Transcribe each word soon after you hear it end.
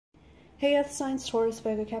Hey Earth signs, Taurus,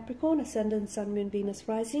 Virgo, Capricorn, Ascendant, Sun, Moon, Venus,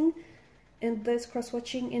 Rising. And those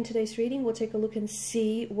cross-watching in today's reading, we'll take a look and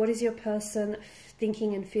see what is your person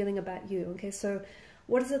thinking and feeling about you. Okay, so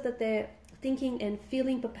what is it that they're thinking and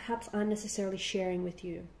feeling, but perhaps aren't necessarily sharing with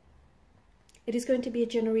you? It is going to be a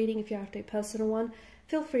general reading. If you're after a personal one,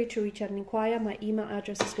 feel free to reach out and inquire. My email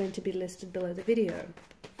address is going to be listed below the video.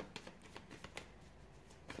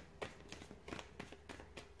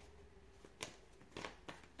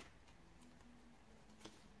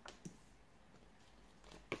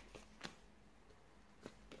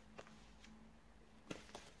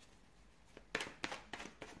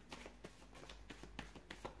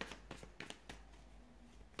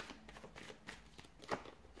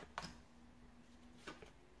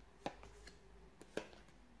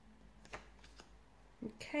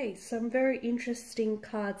 Okay, some very interesting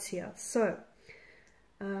cards here. So,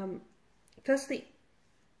 firstly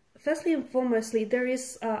and foremostly, there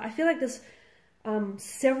is, I feel like there's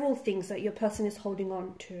several things that your person is holding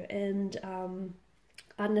on to and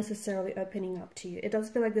unnecessarily opening up to you. It does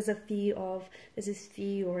feel like there's this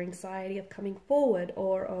fear or anxiety of coming forward,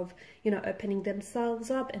 or of, you know, opening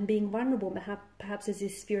themselves up and being vulnerable. Perhaps there's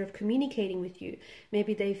this fear of communicating with you.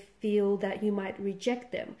 Maybe they feel that you might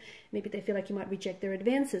reject them. Maybe they feel like you might reject their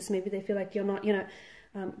advances. Maybe they feel like you're not, you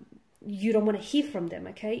know, you don't want to hear from them,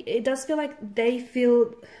 okay? It does feel like they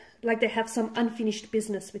feel like they have some unfinished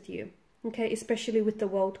business with you, okay? Especially with the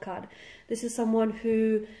World card. This is someone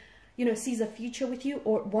who, you know, sees a future with you,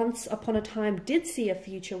 or once upon a time did see a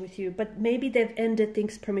future with you, but maybe they've ended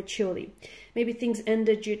things prematurely. Maybe things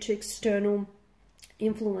ended due to external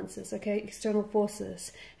influences, okay, external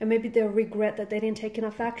forces, and maybe they'll regret that they didn't take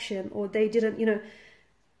enough action, or they didn't, you know,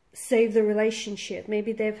 save the relationship.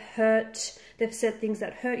 Maybe they've said things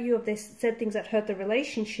that hurt you, or they've said things that hurt the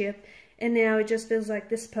relationship, and now it just feels like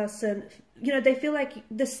this person, you know, they feel like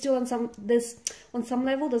there's still on some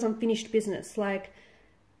level there's unfinished business. Like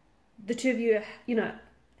the two of you, you know,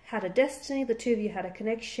 had a destiny, the two of you had a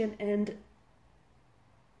connection, and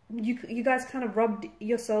you guys kind of robbed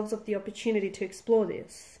yourselves of the opportunity to explore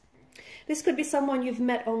this. This could be someone you've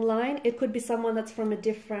met online. It could be someone that's from a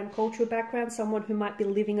different cultural background, someone who might be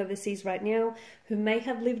living overseas right now, who may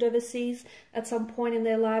have lived overseas at some point in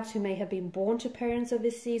their lives, who may have been born to parents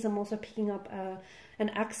overseas. I'm also picking up an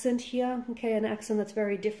accent here, okay, an accent that's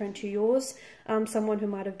very different to yours. Someone who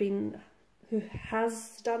might have been, who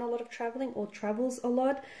has done a lot of traveling or travels a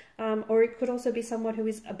lot, or it could also be someone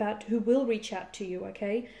who will reach out to you,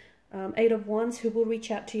 okay? Eight of Wands, who will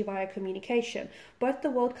reach out to you via communication. Both the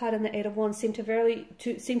World card and the Eight of Wands seem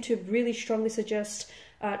to really strongly suggest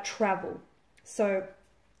travel. So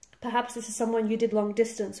perhaps this is someone you did long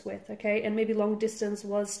distance with, okay? And maybe long distance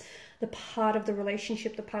was the part of the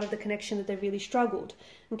relationship, the part of the connection that they really struggled,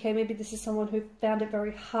 okay? Maybe this is someone who found it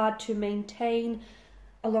very hard to maintain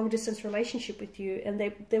a long distance relationship with you, and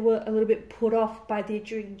they were a little bit put off by the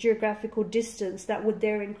geographical distance that would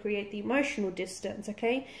therein create the emotional distance,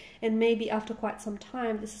 okay? And maybe after quite some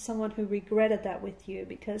time, this is someone who regretted that with you,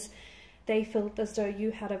 because they felt as though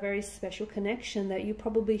you had a very special connection that you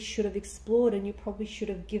probably should have explored, and you probably should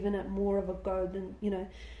have given it more of a go than, you know,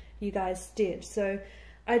 you guys did. So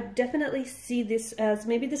I definitely see this as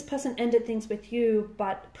maybe this person ended things with you,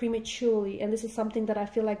 but prematurely, and this is something that I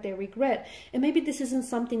feel like they regret. And maybe this isn't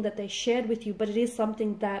something that they shared with you, but it is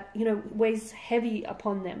something that, you know, weighs heavy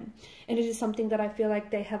upon them, and it is something that I feel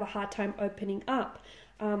like they have a hard time opening up.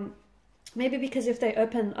 Maybe because if they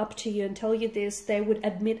open up to you and tell you this, they would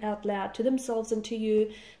admit out loud to themselves and to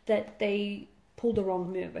you that they pulled the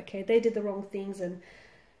wrong move, okay? They did the wrong things, and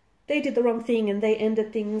they did the wrong thing, and they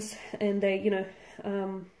ended things, and they, you know,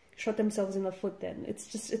 shot themselves in the foot. Then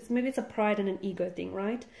maybe it's a pride and an ego thing,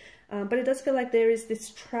 right? But it does feel like there is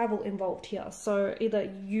this travel involved here. So either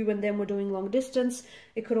you and them were doing long distance.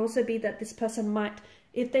 It could also be that this person might,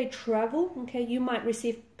 if they travel, okay, you might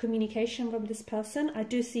receive communication from this person. I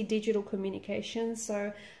do see digital communication,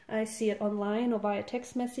 so I see it online or via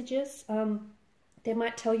text messages. They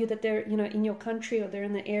might tell you that they're, you know, in your country, or they're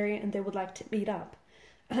in the area, and they would like to meet up.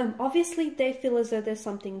 Obviously, they feel as though there's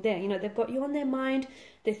something there. You know, they've got you on their mind.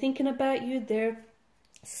 They're thinking about you. They're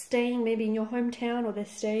staying maybe in your hometown, or they're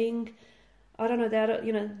staying, I don't know,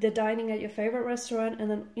 they're dining at your favorite restaurant, and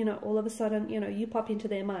then, you know, all of a sudden, you know, you pop into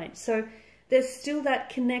their mind. So there's still that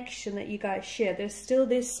connection that you guys share. There's still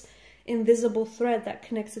this invisible thread that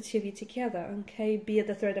connects the two of you together, okay? Be it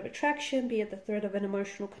the thread of attraction, be it the thread of an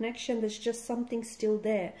emotional connection, there's just something still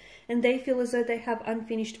there. And they feel as though they have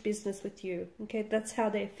unfinished business with you, okay? That's how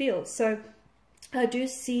they feel. So I do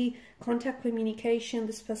see contact communication.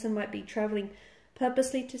 This person might be traveling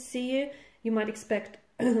purposely to see you. You might expect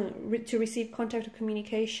to receive contact or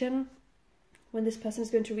communication when this person is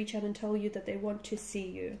going to reach out and tell you that they want to see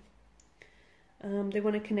you. They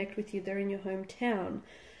want to connect with you. They're in your hometown.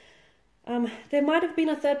 There might have been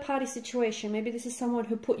a third-party situation. Maybe this is someone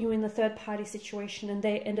who put you in a third-party situation and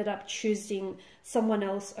they ended up choosing someone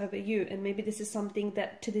else over you. And maybe this is something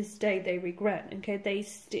that to this day they regret, okay?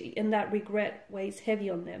 And that regret weighs heavy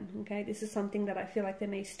on them, okay? This is something that I feel like they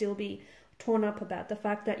may still be torn up about. The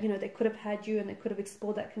fact that, you know, they could have had you and they could have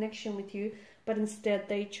explored that connection with you, but instead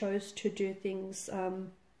they chose to do things,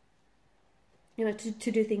 you know,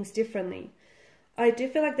 to do things differently. I do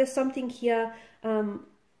feel like there's something here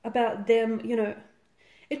about them, you know.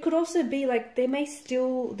 It could also be like they may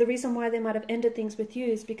still, the reason why they might have ended things with you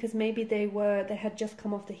is because maybe they had just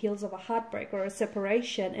come off the heels of a heartbreak or a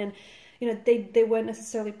separation, and you know, they weren't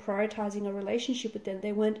necessarily prioritizing a relationship with them.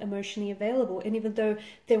 They weren't emotionally available, and even though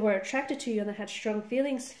they were attracted to you and they had strong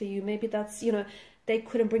feelings for you, maybe that's, you know, they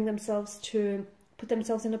couldn't bring themselves to put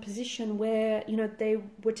themselves in a position where, you know, they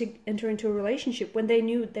were to enter into a relationship when they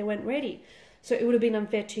knew they weren't ready. So it would have been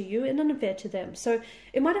unfair to you and unfair to them. So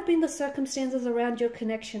it might have been the circumstances around your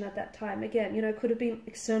connection at that time. Again, you know, it could have been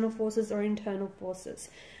external forces or internal forces.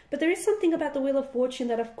 But there is something about the Wheel of Fortune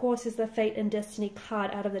that, of course, is the Fate and Destiny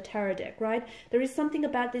card out of the tarot deck, right? There is something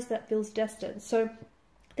about this that feels destined. So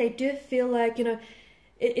they do feel like, you know,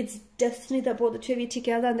 it's destiny that brought the two of you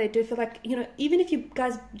together, and they do feel like, you know, even if you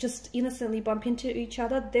guys just innocently bump into each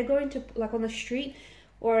other, they're going to, like on the street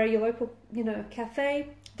or your local, you know, cafe,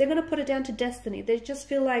 they're going to put it down to destiny. They just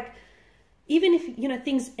feel like, even if, you know,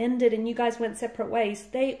 things ended and you guys went separate ways,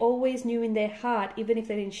 they always knew in their heart, even if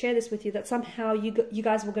they didn't share this with you, that somehow you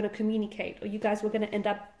guys were going to communicate, or you guys were going to end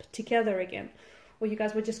up together again, or you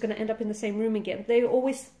guys were just going to end up in the same room again. They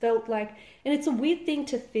always felt like, and it's a weird thing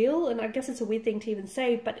to feel, and I guess it's a weird thing to even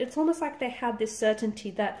say, but it's almost like they had this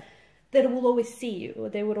certainty that they will always see you, or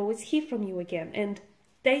they would always hear from you again, and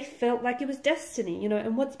they felt like it was destiny, you know,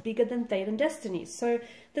 and what's bigger than fate and destiny? So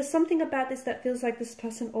there's something about this that feels like this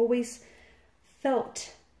person always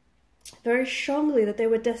felt very strongly that they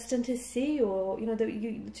were destined to see you, or, you know, that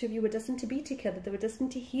the two of you were destined to be together. They were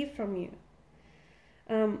destined to hear from you.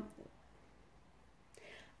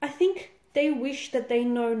 I think they wish that they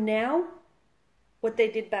know now what they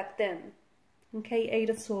did back then. Okay, Eight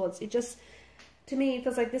of Swords. It just, to me, it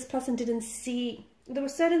feels like this person didn't see, there were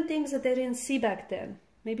certain things that they didn't see back then.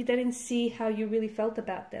 Maybe they didn't see how you really felt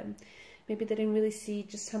about them. Maybe they didn't really see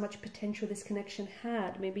just how much potential this connection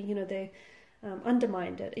had. Maybe, you know, they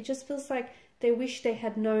undermined it. It just feels like they wish they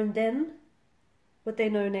had known then what they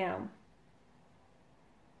know now.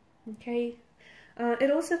 Okay?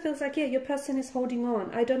 It also feels like, yeah, your person is holding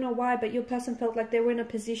on. I don't know why, but your person felt like they were in a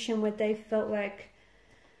position where they felt like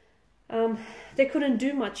they couldn't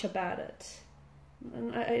do much about it.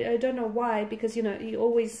 And I don't know why, because, you know, you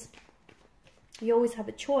always have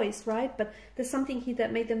a choice, right? But there's something here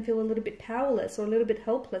that made them feel a little bit powerless or a little bit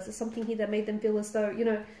helpless. There's something here that made them feel as though, you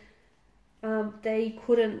know, they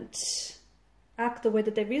couldn't act the way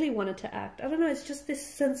that they really wanted to act. I don't know, it's just this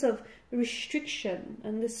sense of restriction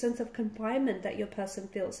and this sense of confinement that your person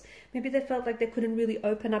feels. Maybe they felt like they couldn't really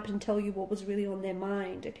open up and tell you what was really on their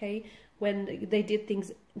mind, okay? When they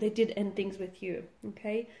did end things with you,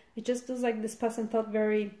 okay? It just feels like this person felt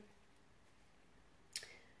very,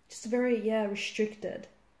 yeah, restricted.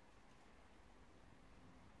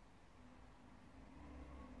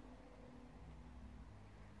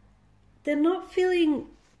 They're not feeling,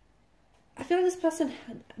 I feel like this person,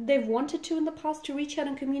 they've wanted to in the past to reach out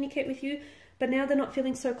and communicate with you, but now they're not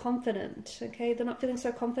feeling so confident, okay? They're not feeling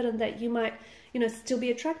so confident that you might, you know, still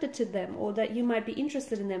be attracted to them, or that you might be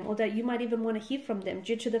interested in them, or that you might even want to hear from them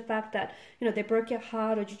due to the fact that, you know, they broke your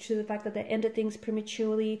heart, or due to the fact that they ended things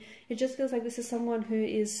prematurely. It just feels like this is someone who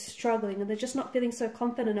is struggling, and they're just not feeling so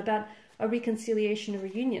confident about a reconciliation or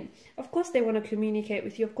reunion. Of course they want to communicate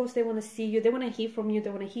with you. Of course they want to see you. They want to hear from you.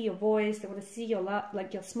 They want to hear your voice. They want to see your laugh,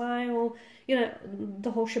 like your smile, you know,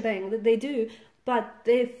 the whole shebang. They do. But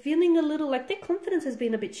they're feeling a little like their confidence has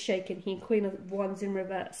been a bit shaken here, Queen of Wands in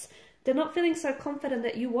reverse. They're not feeling so confident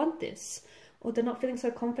that you want this, or they're not feeling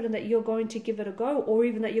so confident that you're going to give it a go, or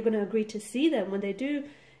even that you're going to agree to see them when they do,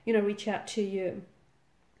 you know, reach out to you.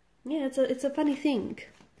 Yeah, it's a funny thing.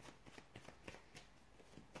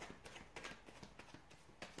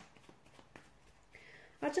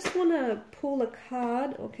 I just want to pull a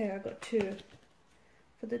card. Okay, I got two.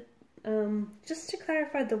 For the just to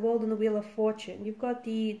clarify the World and the Wheel of Fortune, you've got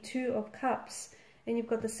the Two of Cups and you've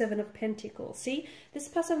got the Seven of Pentacles. See, this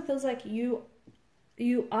person feels like you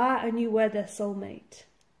are and you were their soulmate.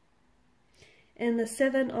 And the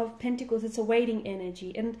Seven of Pentacles, it's a waiting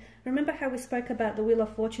energy. And remember how we spoke about the Wheel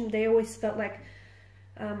of Fortune? They always felt like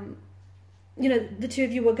you know, the two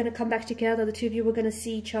of you were going to come back together, the two of you were going to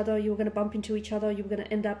see each other, you were going to bump into each other, you were going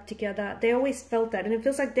to end up together. They always felt that, and it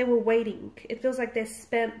feels like they were waiting. It feels like they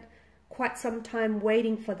spent quite some time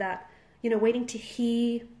waiting for that, you know, waiting to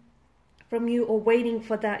hear from you, or waiting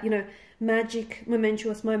for that, you know, magic,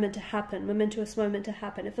 momentous moment to happen,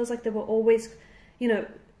 It feels like they were always, you know,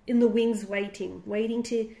 in the wings waiting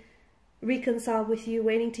to reconcile with you,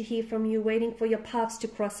 waiting to hear from you, waiting for your paths to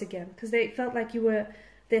cross again, because they felt like you were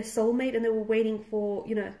their soulmate, and they were waiting for,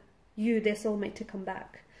 you know, you, their soulmate, to come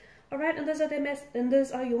back. All right, and those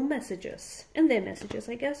are your messages, and their messages,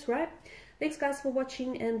 I guess, right? Thanks guys for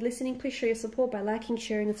watching and listening. Please show your support by liking,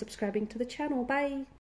 sharing, and subscribing to the channel. Bye.